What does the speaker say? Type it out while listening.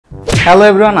Hello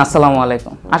everyone, আসসালামু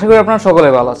আলাইকুম। আশা করি আপনারা সকলে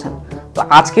ভালো আছেন। তো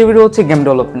আজকের ভিডিও হচ্ছে গেম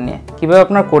ডেভেলপমেন্ট নিয়ে, কীভাবে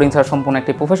আপনার কোডিং ছাড়া সম্পূর্ণ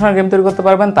একটি প্রফেশনাল গেম তৈরি করতে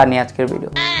পারবেন তা নিয়ে আজকের ভিডিও।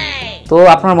 তো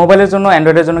আপনার মোবাইলের জন্য,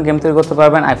 অ্যান্ড্রয়েডের জন্য গেম তৈরি করতে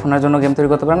পারবেন, আইফোনের জন্য গেম তৈরি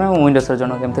করতে পারবেন এবং উইন্ডোজের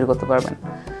জন্য গেম তৈরি করতে পারবেন।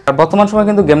 আর বর্তমান সময়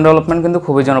কিন্তু গেম ডেভেলপমেন্ট কিন্তু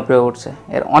খুবই জনপ্রিয় হচ্ছে।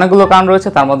 এর অনেকগুলো কারণ রয়েছে,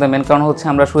 তার মধ্যে মেন কারণ হচ্ছে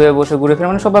আমরা শুয়ে বসে ঘুরে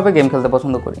ফিরে সবভাবে গেম খেলতে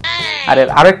পছন্দ করি। আর এর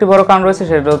আরও একটি বড় কারণ রয়েছে,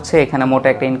 সেটা হচ্ছে এখানে মোটা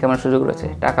একটা ইনকামের সুযোগ রয়েছে।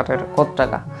 টাকাটা কত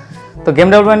টাকা! তো গেম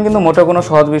ডেভেলপমেন্ট কিন্তু মোটেও কোনো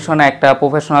সহজ বিষয় না। একটা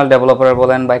প্রফেশনাল ডেভেলপারের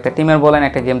বলেন বা একটা টিমের বলেন,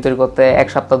 একটা গেম তৈরি করতে 1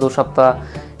 সপ্তাহ 2 সপ্তাহ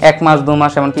 1 মাস 2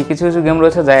 মাস, এমনকি কিছু কিছু গেম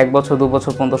রয়েছে যা 1 বছর 2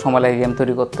 বছর পর্যন্ত সময় লাগে গেম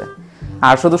তৈরি করতে।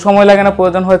 আর শুধু সময় লাগে না,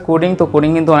 প্রয়োজন হয় কোডিং। তো কোডিং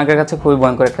কিন্তু অনেকের কাছে খুবই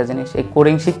ভয়ঙ্কর একটা জিনিস। এই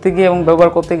কোডিং শিখতে গিয়ে এবং ব্যবহার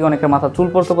করতে গিয়ে অনেকের মাথা চুল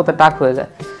পড়তে পড়তে টাক হয়ে যায়।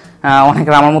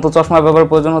 অনেকের আমার মতো চশমা ব্যবহার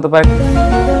প্রয়োজন হতে পারে,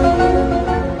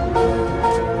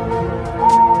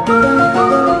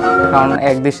 কারণ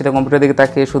একদৃষ্টিতে কম্পিউটার দিকে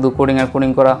তাকিয়ে শুধু কোডিং আর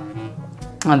কোডিং করা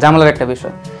ঝামেলার একটা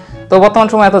বিষয়। তো বর্তমান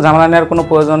সময় এত ঝামেলা নেওয়ার কোনো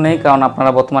প্রয়োজন নেই, কারণ আপনারা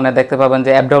বর্তমানে দেখতে পাবেন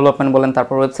যে অ্যাপ ডেভেলপমেন্ট বলেন,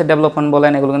 তারপর ওয়েবসাইট ডেভেলপমেন্ট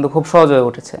বলেন, এগুলো কিন্তু খুব সহজ হয়ে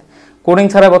উঠেছে। কোডিং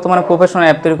ছাড়া বর্তমানে প্রফেশনাল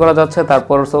অ্যাপ তৈরি করা যাচ্ছে,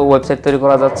 তারপর ওয়েবসাইট তৈরি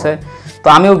করা যাচ্ছে। তো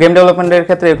আমিও গেম ডেভেলপমেন্টের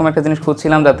ক্ষেত্রে এরকম একটা জিনিস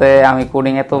খুঁজছিলাম, যাতে আমি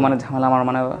কোডিং এত ঝামেলা আমার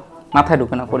মাথায়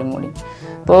ঢুকে না কোডিং।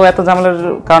 তো এত ঝামেলার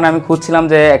কারণে আমি খুঁজছিলাম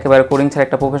যে একেবারে কোডিং ছাড়া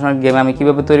একটা প্রফেশনাল গেম আমি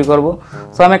কীভাবে তৈরি করব।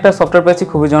 সো আমি একটা সফটওয়্যার পেয়েছি,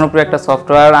 খুবই জনপ্রিয় একটা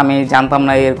সফটওয়্যার। আমি জানতাম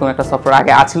না এরকম একটা সফটওয়্যার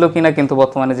আগে আছিল কিনা, কিন্তু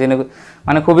বর্তমানে জেনে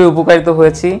খুবই উপকারিত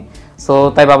হয়েছি। সো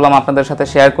তাই ভাবলাম আপনাদের সাথে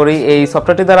শেয়ার করি। এই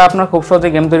সফটওয়্যারটি দ্বারা আপনারা খুব সহজে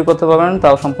গেম তৈরি করতে পারবেন,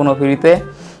 তাও সম্পূর্ণ ফ্রিতে।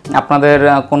 আপনাদের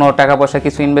কোনো টাকা পয়সা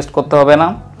কিছু ইনভেস্ট করতে হবে না।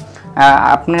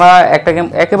 আপনারা একটা গেম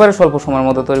একেবারে স্বল্প সময়ের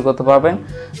মধ্যে তৈরি করতে পারবেন।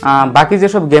 বাকি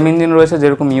যেসব গেম ইঞ্জিন রয়েছে,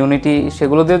 যেরকম ইউনিটি,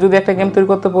 সেগুলো দিয়ে যদি একটা গেম তৈরি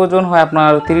করতে প্রয়োজন হয়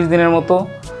আপনার 30 দিনের মতো,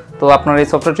 তো আপনার এই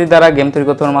সফটওয়্যারটির দ্বারা গেম তৈরি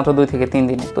করতে পারেন মাত্র 2 থেকে 3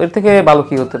 দিনে। তো এর থেকে ভালো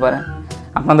কী হতে পারে?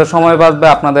 আপনাদের সময় বাঁচবে,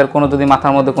 আপনাদের কোনো যদি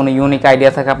মাথার মধ্যে কোনো ইউনিক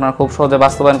আইডিয়া থাকে আপনারা খুব সহজে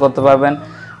বাস্তবায়ন করতে পারবেন।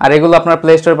 আর এগুলো আপনার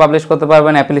প্লে স্টোরে পাবলিশ করতে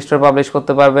পারবেন, অ্যাপল স্টোরে পাবলিশ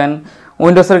করতে পারবেন।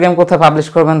 উইন্ডোজের গেম কোথায় পাবলিশ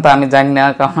করবেন তা আমি জানি না,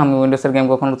 কারণ আমি উইন্ডোজের গেম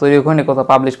কখনো তৈরি করিনি। কোথাও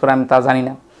পাবলিশ করে আমি তা জানি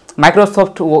না।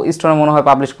 মাইক্রোসফট স্টোরে মনে হয়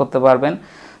পাবলিশ করতে পারবেন।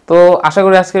 তো আশা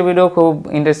করি আজকের ভিডিও খুব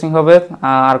ইন্টারেস্টিং হবে।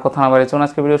 আর কথা না বাড়ি চলুন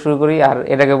আজকের ভিডিও শুরু করি। আর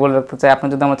এটাকে বলে রাখতে চাই, আপনি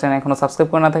যদি আমার চ্যানেল এখনও সাবস্ক্রাইব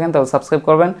করে না থাকেন তাহলে সাবস্ক্রাইব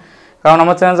করবেন, কারণ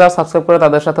আমার চ্যানেল যারা সাবস্ক্রাইব করে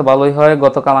তাদের সাথে ভালোই হয়।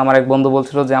 গতকাল আমার এক বন্ধু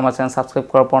বলছিল যে আমার চ্যানেল সাবস্ক্রাইব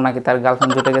করার পর নাকি তার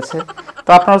গার্লফ্রেন্ড জুটে গেছে। তো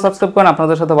আপনারাও সাবস্ক্রাইব করেন,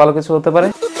 আপনাদের সাথে ভালো কিছু হতে পারে।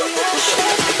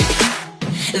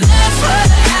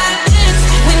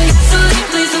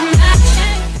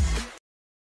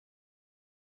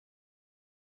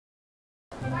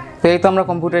 তো এই তো আমরা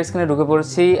কম্পিউটার স্ক্রিনে ঢুকে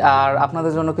পড়েছি। আর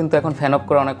আপনাদের জন্য কিন্তু এখন ফ্যান অফ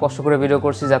করে অনেক কষ্ট করে ভিডিও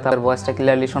করছি, যাতে আমার ভয়েসটা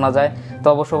ক্লিয়ারলি শোনা যায়। তো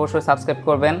অবশ্যই সাবস্ক্রাইব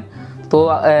করবেন। তো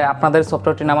আপনাদের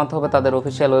সফটওয়্যারটি নামাতে হবে তাদের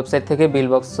অফিসিয়াল ওয়েবসাইট থেকে,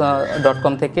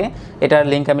 buildbox.com থেকে। এটার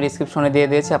লিঙ্ক আমি ডিসক্রিপশনে দিয়ে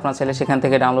দিয়েছি, আপনারা চাইলে সেখান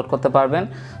থেকে ডাউনলোড করতে পারবেন।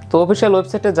 তো অফিসিয়াল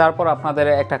ওয়েবসাইটে যাওয়ার পর আপনাদের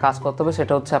একটা কাজ করতে হবে,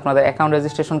 সেটা হচ্ছে আপনাদের অ্যাকাউন্ট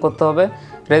রেজিস্ট্রেশন করতে হবে।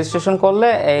 রেজিস্ট্রেশন করলে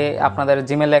আপনাদের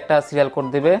জিমেলে একটা সিরিয়াল কোড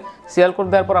দেবে। সিরিয়াল কোড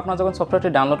দেওয়ার পর আপনারা যখন সফটওয়্যারটি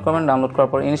ডাউনলোড করবেন, ডাউনলোড করার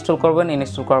পর ইনস্টল করবেন।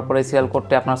 ইনস্টল করার পর এই সিরিয়াল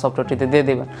কোডটি আপনার সফটওয়্যারটিতে দিয়ে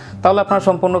দেবেন, তাহলে আপনারা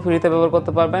সম্পূর্ণ ফ্রিতে ব্যবহার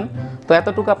করতে পারবেন। তো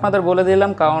এতটুকু আপনাদের বলে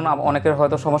দিলাম, কারণ অনেকের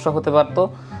হয়তো সমস্যা হতে পারতো।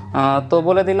 তো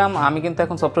বলে দিলাম, আমি কিন্তু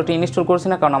এখন সফটওয়্যারটি ইনস্টল করছি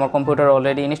না, কারণ আমার কম্পিউটার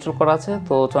অলরেডি ইনস্টল করা আছে।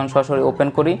 তো চলুন সরাসরি ওপেন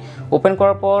করি। ওপেন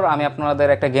করার পর আমি আপনাদের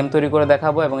একটা গেম তৈরি করে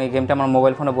দেখাবো, এবং এই গেমটা আমার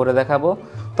মোবাইল ফোনে ভরে দেখাবো।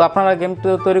 তো আপনারা গেম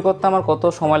তৈরি করতে আমার কত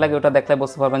সময় লাগে ওটা দেখলে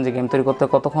বুঝতে পারবেন যে গেম তৈরি করতে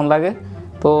কতক্ষণ লাগে।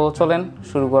 তো চলেন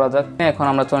শুরু করা যাক। এখন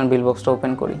আমরা চলেন বিলবক্সটা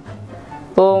ওপেন করি।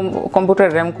 তো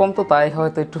কম্পিউটারের র্যাম কম, তো তাই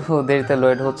হয়তো একটু দেরিতে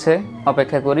লোড হচ্ছে,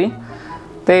 অপেক্ষা করি।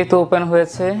 তো এই তো ওপেন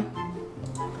হয়েছে।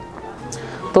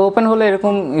 তো ওপেন হলে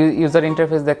এরকম ইউজার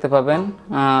ইন্টারফেস দেখতে পাবেন,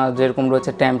 যেরকম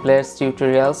রয়েছে টেমপ্লেটস,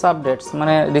 টিউটোরিয়ালস, আপডেটস,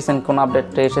 রিসেন্ট কোনো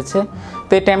আপডেটটা এসেছে।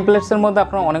 তো এই টেমপ্লেটসের মধ্যে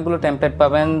আপনারা অনেকগুলো টেমপ্লেট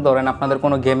পাবেন। ধরেন আপনাদের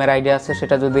কোনো গেমের আইডিয়া আছে,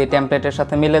 সেটা যদি এই টেমপ্লেটের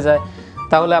সাথে মিলে যায়,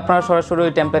 তাহলে আপনারা সরাসরি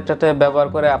ওই টেমপ্লেটটাতে ব্যবহার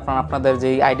করে আপনাদের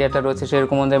যেই আইডিয়াটা রয়েছে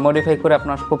সেরকম অনুযায়ী মডিফাই করে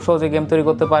আপনারা খুব সহজে গেম তৈরি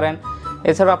করতে পারেন।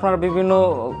 এছাড়াও আপনারা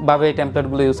বিভিন্নভাবে এই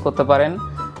টেমপ্লেটগুলো ইউজ করতে পারেন।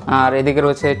 আর এদিকে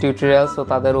রয়েছে টিউটোরিয়ালস, ও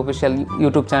তাদের অফিসিয়াল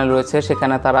ইউটিউব চ্যানেল রয়েছে,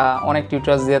 সেখানে তারা অনেক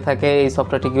টিউটোরিয়ালস দিয়ে থাকে এই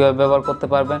সফটওয়্যারটি কীভাবে ব্যবহার করতে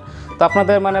পারবেন। তো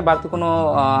আপনাদের বাড়তি কোনো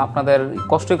আপনাদের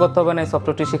কষ্টই করতে হবে না এই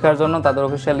সফটওয়্যারটি শেখার জন্য। তাদের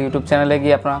অফিসিয়াল ইউটিউব চ্যানেলে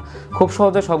গিয়ে আপনারা খুব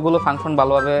সহজে সবগুলো ফাংশন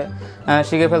ভালোভাবে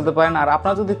শিখে ফেলতে পারেন। আর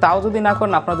আপনারা যদি না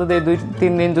করেন, আপনারা যদি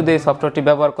 2-3 দিন যদি এই সফটওয়্যারটি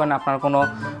ব্যবহার করেন, আপনার কোনো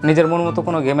নিজের মন মতো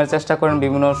কোনো গেমের চেষ্টা করেন,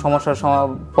 বিভিন্ন সমস্যার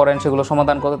পড়েন, সেগুলো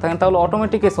সমাধান করতে থাকেন, তাহলে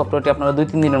অটোমেটিক এই সফটওয়্যারটি আপনারা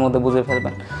 2-3 দিনের মধ্যে বুঝে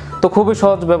ফেলবেন। তো খুবই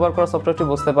সহজ ব্যবহার করা সফটওয়্যারটি,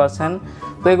 বুঝতে পারছেন।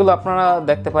 তো এগুলো আপনারা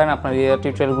দেখতে পারেন, আপনার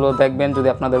টিউটোরিয়ালগুলো দেখবেন যদি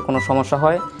আপনাদের কোনো সমস্যা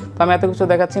হয়। তো আমি এত কিছু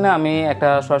দেখাচ্ছি না, আমি একটা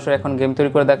সরাসরি এখন গেম তৈরি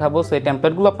করে দেখাবো। সো এই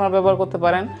টেমপ্লেটগুলো আপনারা ব্যবহার করতে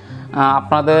পারেন।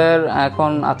 আপনাদের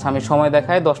এখন আমি সময়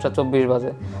দেখাই 10:24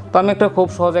 বাজে। তো আমি একটা খুব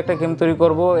সহজ একটা গেম তৈরি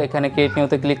করব। এখানে ক্রিয়েট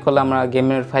নিউতে ক্লিক করলে আমরা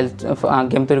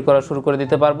গেম তৈরি করা শুরু করে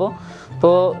দিতে পারবো। তো তো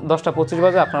 10:25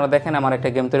 বাজে, আপনারা দেখেন আমার একটা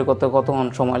গেম তৈরি করতে কতক্ষণ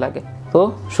সময় লাগে। তো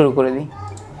শুরু করে দিই।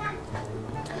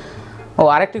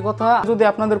 আরেকটি কথা, যদি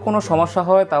আপনাদের কোনো সমস্যা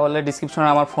হয় তাহলে ডিসক্রিপশনে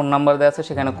আমার ফোন নাম্বার দেওয়া আছে,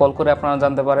 সেখানে কল করে আপনারা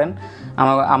জানতে পারেন,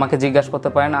 আমাকে জিজ্ঞাসা করতে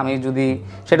পারেন। আমি যদি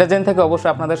সেটা জেনে থাকি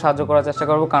অবশ্যই আপনাদের সাহায্য করার চেষ্টা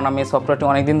করব, কারণ আমি এই সফটওয়্যারটি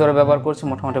অনেক দিন ধরে ব্যবহার করছি,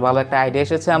 মোটামুটি ভালো একটা আইডিয়া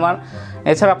এসেছে আমার।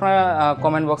 এছাড়া আপনারা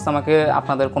কমেন্ট বক্সে আমাকে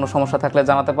আপনাদের কোনো সমস্যা থাকলে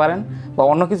জানাতে পারেন, বা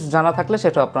অন্য কিছু জানা থাকলে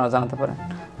সেটাও আপনারা জানাতে পারেন।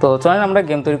 তো চলেন আমরা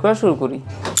গেম তৈরি করা শুরু করি।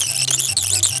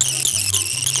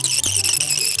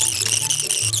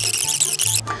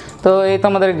 তো এই তো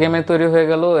আমাদের গেমে তৈরি হয়ে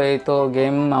গেল। এই তো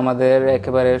গেম আমাদের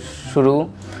একেবারে শুরু।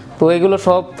 তো এইগুলো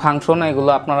সব ফাংশন, এগুলো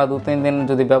আপনারা 2-3 দিন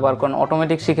যদি ব্যবহার করেন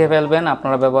অটোমেটিক শিখে ফেলবেন,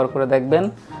 আপনারা ব্যবহার করে দেখবেন।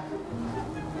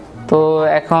 তো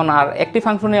এখন আর একটি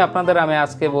ফাংশনই আপনাদের আমি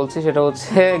আজকে বলছি, সেটা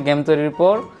হচ্ছে গেম তৈরির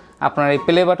পর আপনারা এই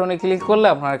প্লে বাটনে ক্লিক করলে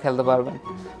আপনারা খেলতে পারবেন।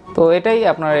 তো এটাই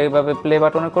আপনারা এইভাবে প্লে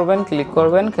বাটনে করবেন, ক্লিক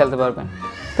করবেন, খেলতে পারবেন।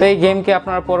 তো এই গেমকে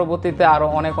আপনারা পরবর্তীতে আরও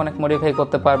অনেক মডিফাই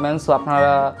করতে পারবেন। সো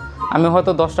আপনারা, আমি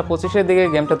হয়তো 10:25-এর দিকে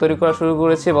গেমটা তৈরি করা শুরু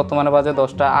করেছি, বর্তমানে বাজে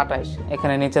 10:28,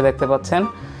 এখানে নিচে দেখতে পাচ্ছেন।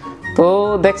 তো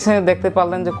দেখতে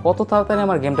পারলেন যে কত তাড়াতাড়ি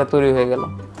আমার গেমটা তৈরি হয়ে গেল।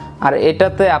 আর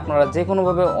এটাতে আপনারা যে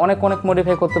কোনোভাবে অনেক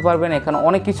মডিফাই করতে পারবেন, এখানে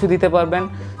অনেক কিছু দিতে পারবেন।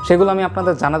 সেগুলো আমি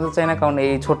আপনাদের জানাতে চাই না, কারণ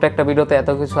এই ছোট্ট একটা ভিডিওতে এত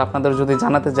কিছু আপনাদের যদি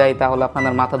জানাতে যাই তাহলে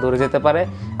আপনাদের মাথা ধরে যেতে পারে।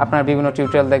 আপনারা বিভিন্ন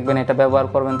টিউটোরিয়াল দেখবেন, এটা ব্যবহার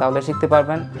করবেন, তাহলে শিখতে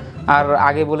পারবেন। আর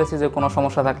আগে বলেছি যে কোনো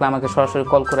সমস্যা থাকলে আমাকে সরাসরি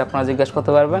কল করে আপনারা জিজ্ঞাসা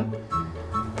করতে পারবেন।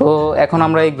 তো এখন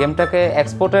আমরা এই গেমটাকে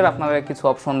এক্সপোর্টের আপনারা কিছু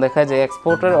অপশন দেখায়, যে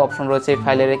এক্সপোর্টের অপশন রয়েছে এই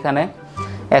ফাইলের এখানে।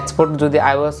 এক্সপোর্ট যদি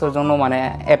iOS-এর জন্য, মানে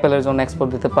অ্যাপেলের জন্য এক্সপোর্ট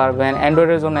দিতে পারবেন,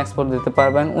 অ্যান্ড্রয়েডের জন্য এক্সপোর্ট দিতে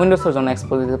পারবেন, উইন্ডোজের জন্য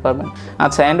এক্সপোর্ট দিতে পারবেন।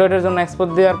 আচ্ছা, অ্যান্ড্রয়েডের জন্য এক্সপোর্ট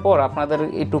দেওয়ার পর আপনাদের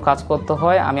একটু কাজ করতে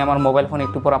হয়। আমি আমার মোবাইল ফোনে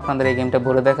একটু পর আপনাদের এই গেমটা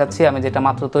ভরে দেখাচ্ছি, আমি যেটা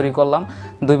মাত্র তৈরি করলাম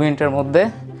 2 মিনিটের মধ্যে।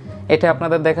 এটা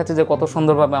আপনাদের দেখাচ্ছি যে কত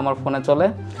সুন্দরভাবে আমার ফোনে চলে।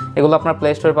 এগুলো আপনার প্লে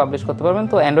স্টোরে পাবলিশ করতে পারবেন।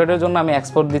 তো অ্যান্ড্রয়েডের জন্য আমি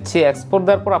এক্সপোর্ট দিচ্ছি। এক্সপোর্ট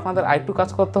দেওয়ার পর আপনাদের আরেকটু কাজ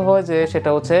করতে হয়, যে সেটা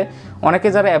হচ্ছে অনেকে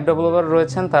যারা অ্যাপ ডেভেলপার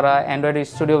রয়েছেন তারা অ্যান্ড্রয়েড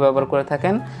স্টুডিও ব্যবহার করে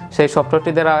থাকেন। সেই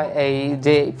সফটওয়্যারটি দ্বারা এই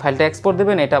যে ফাইলটা এক্সপোর্ট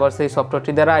দেবেন, এটা আবার সেই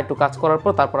সফটওয়্যারটি দ্বারা একটু কাজ করার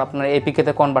পর তারপর আপনারা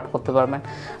এপিকেতে কনভার্ট করতে পারবেন।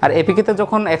 আর এপিকেতে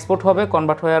যখন এক্সপোর্ট হবে,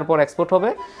 কনভার্ট হওয়ার পর এক্সপোর্ট হবে,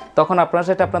 তখন আপনারা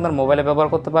সেটা আপনাদের মোবাইলে ব্যবহার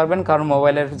করতে পারবেন, কারণ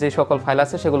মোবাইলের যে সকল ফাইল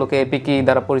আছে সেগুলোকে এপিকে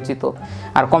দ্বারা পরিচিত।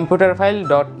 আর কম্পিউটার ফাইল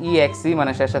 .exe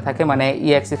মানে শেষে থাকে, মানে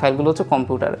exe ফাইলগুলো হচ্ছে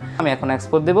কম্পিউটার। আমি এখন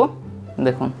এক্সপোর্ট দেব,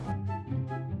 দেখুন।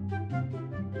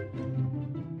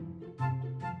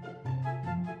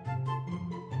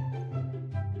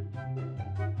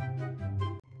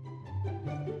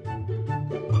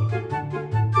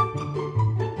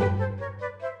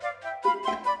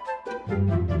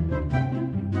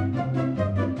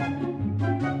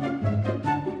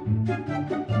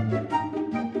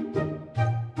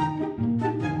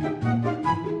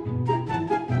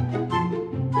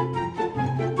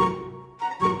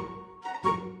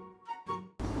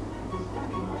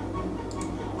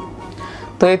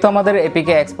 তো এই তো আমাদের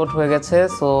এপিকে এক্সপোর্ট হয়ে গেছে।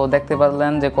 সো দেখতে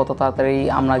পারলেন যে কত তাড়াতাড়ি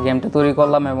আমরা গেমটা তৈরি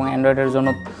করলাম এবং অ্যান্ড্রয়েডের জন্য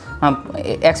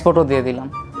এক্সপোর্টও দিয়ে দিলাম।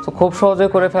 সো খুব সহজে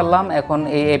করে ফেললাম। এখন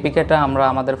এই এপিকেটা আমরা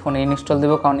আমাদের ফোনে ইনস্টল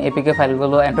দিব, কারণ এপিকে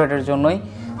ফাইলগুলো অ্যান্ড্রয়েডের জন্যই।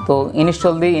 তো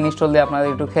ইনস্টল দিয়ে আপনাদের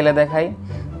একটু খেলে দেখাই।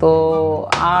 তো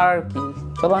আর কি,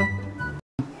 চলুন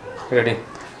রেডি।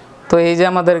 তো এই যে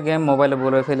আমাদের গেম মোবাইলে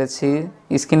বলে ফেলেছি,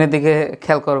 স্ক্রিনের দিকে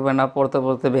খেয়াল করবে না,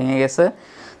 পড়তে ভেঙে গেছে।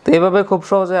 তো এভাবে খুব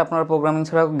সহজে আপনারা প্রোগ্রামিং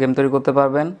ছাড়াও গেম তৈরি করতে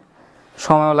পারবেন,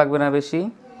 সময়ও লাগবে না বেশি।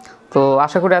 তো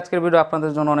আশা করি আজকের ভিডিও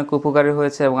আপনাদের জন্য অনেক উপকারী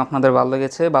হয়েছে এবং আপনাদের ভালো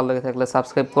লেগেছে। ভালো লেগে থাকলে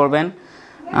সাবস্ক্রাইব করবেন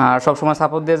আর সবসময়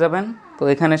সাপোর্ট দিয়ে যাবেন। তো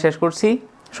এখানে শেষ করছি,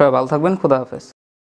 সবাই ভালো থাকবেন, খুদা হাফেজ।